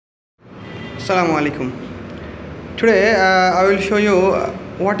Assalamu alaikum. Today I will show you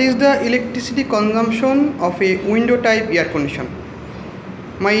what is the electricity consumption of a window type air condition.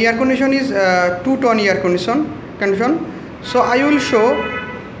 My air condition is 2-ton air condition. So I will show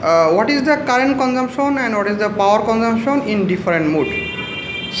what is the current consumption and what is the power consumption in different mode.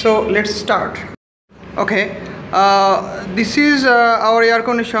 So let's start. Okay, this is our air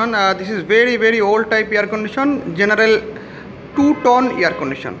condition. This is very old type air condition, general 2-ton air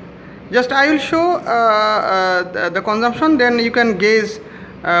condition. Just I will show the consumption, then you can gauge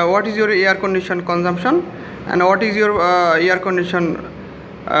what is your air condition consumption and what is your air condition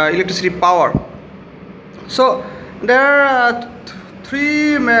electricity power. So there are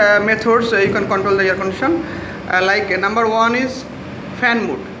three methods you can control the air condition. Like number one is fan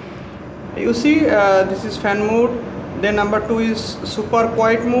mode. You see this is fan mode. Then number two is super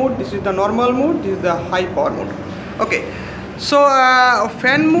quiet mode. This is the normal mode. This is the high power mode. Okay. So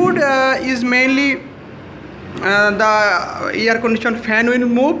fan mode is mainly the air condition fan will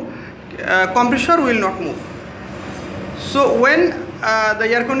move, compressor will not move. So when the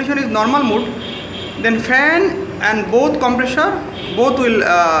air condition is normal mode, then fan and both compressor both will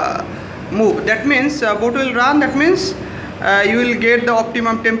move. That means both will run. That means you will get the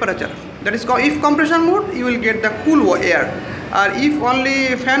optimum temperature. That is called, if compressor mode, you will get the cool air, or if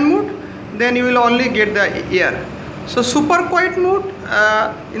only fan mode, then you will only get the air. So super quiet mode,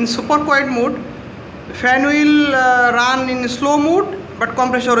 in super quiet mode, fan will run in slow mode, but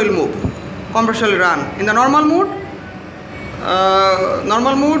compressor will move. Compressor will run in the normal mode.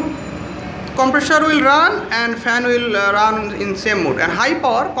 Compressor will run and fan will run in same mode. And high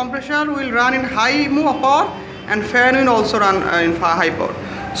power, compressor will run in high power and fan will also run in high power.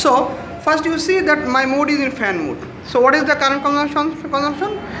 So first you see that my mode is in fan mode. So what is the current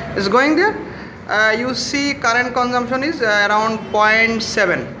consumption is going there. You see current consumption is around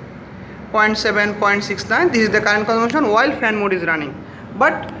 0.69. This is the current consumption while fan mode is running,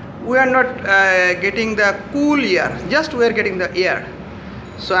 but we are not getting the cool air, just we are getting the air.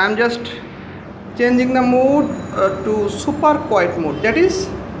 So I am just changing the mode to super quiet mode, that is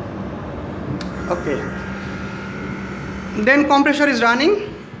okay. Then compressor is running.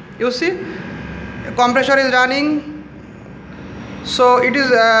 You see compressor is running. So it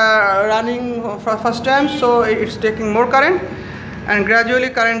is running for first time, so it's taking more current, and gradually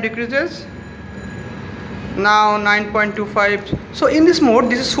current decreases. Now 9.25. So in this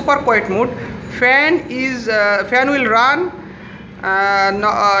mode, this is super quiet mode. Fan will run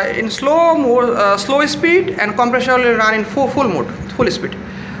in slow mode, slow speed, and compressor will run in full mode, full speed.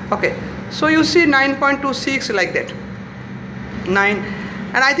 Okay. So you see 9.26 like that. 9.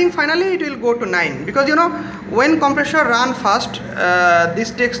 And I think finally it will go to 9, because you know when compressor run fast, this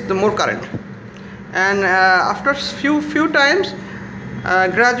takes the more current, and after few times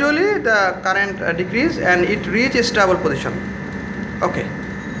gradually the current decrease and it reach a stable position. Okay.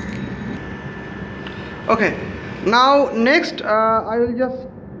 Now next I will just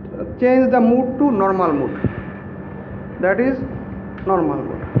change the mode to normal mode, that is normal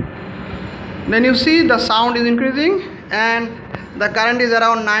mode. Then you see the sound is increasing and the current is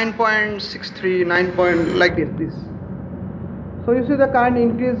around 9.63, 9 like this. So you see the current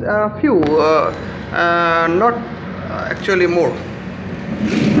increase few, not actually more.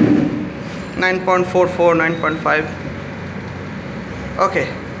 9.44, 9.5. Okay.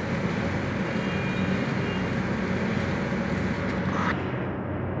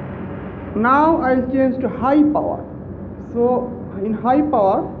 Now I'll change to high power. So in high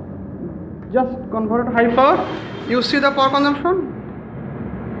power, just convert to high power. You see the power consumption,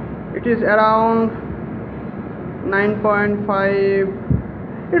 it is around 9.5,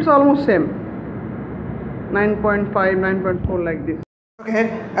 it's almost same, 9.5, 9.4 like this. Okay,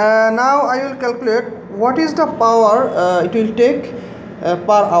 now I will calculate what is the power it will take per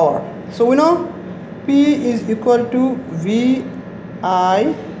hour. So we know P is equal to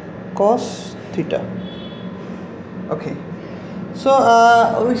VI cos theta. Okay, so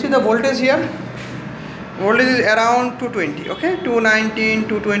we see the voltage here. Voltage is around 220, okay, 219,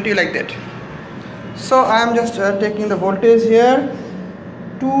 220 like that. So I am just taking the voltage here,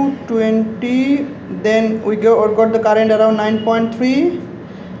 220. Then we got the current around 9.3,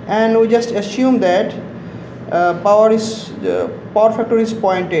 and we just assume that power factor is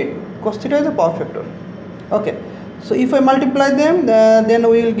 0.8. Cos theta is the power factor. Okay, so if I multiply them, then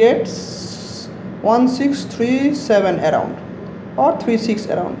we will get 1637 around, or 36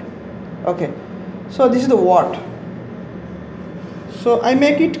 around. Okay. So this is the watt. So I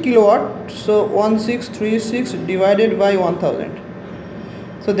make it kilowatt. So 1636 divided by 1000.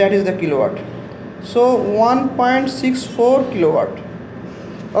 So that is the kilowatt. So 1.64 kilowatt.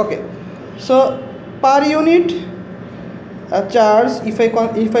 Okay. So per unit charge, if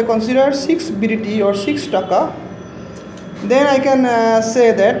I consider 6 BDT or 6 taka, then I can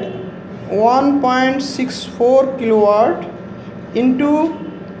say that 1.64 kilowatt into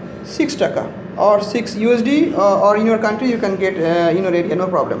 6 taka or 6 USD, or in your country you can get in your area, no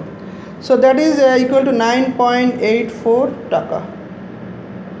problem. So that is equal to 9.84 taka.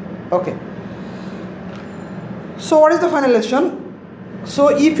 Okay. So what is the final lesson? So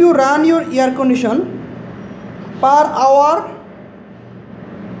if you run your air condition, per hour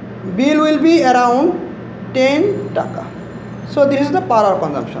bill will be around 10 taka. So this is the per hour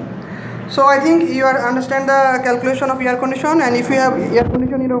consumption. So I think you understand the calculation of air condition, and if you have air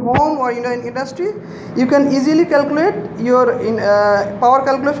condition in your home or in an industry, you can easily calculate your power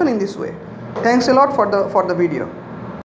calculation in this way. Thanks a lot for the video.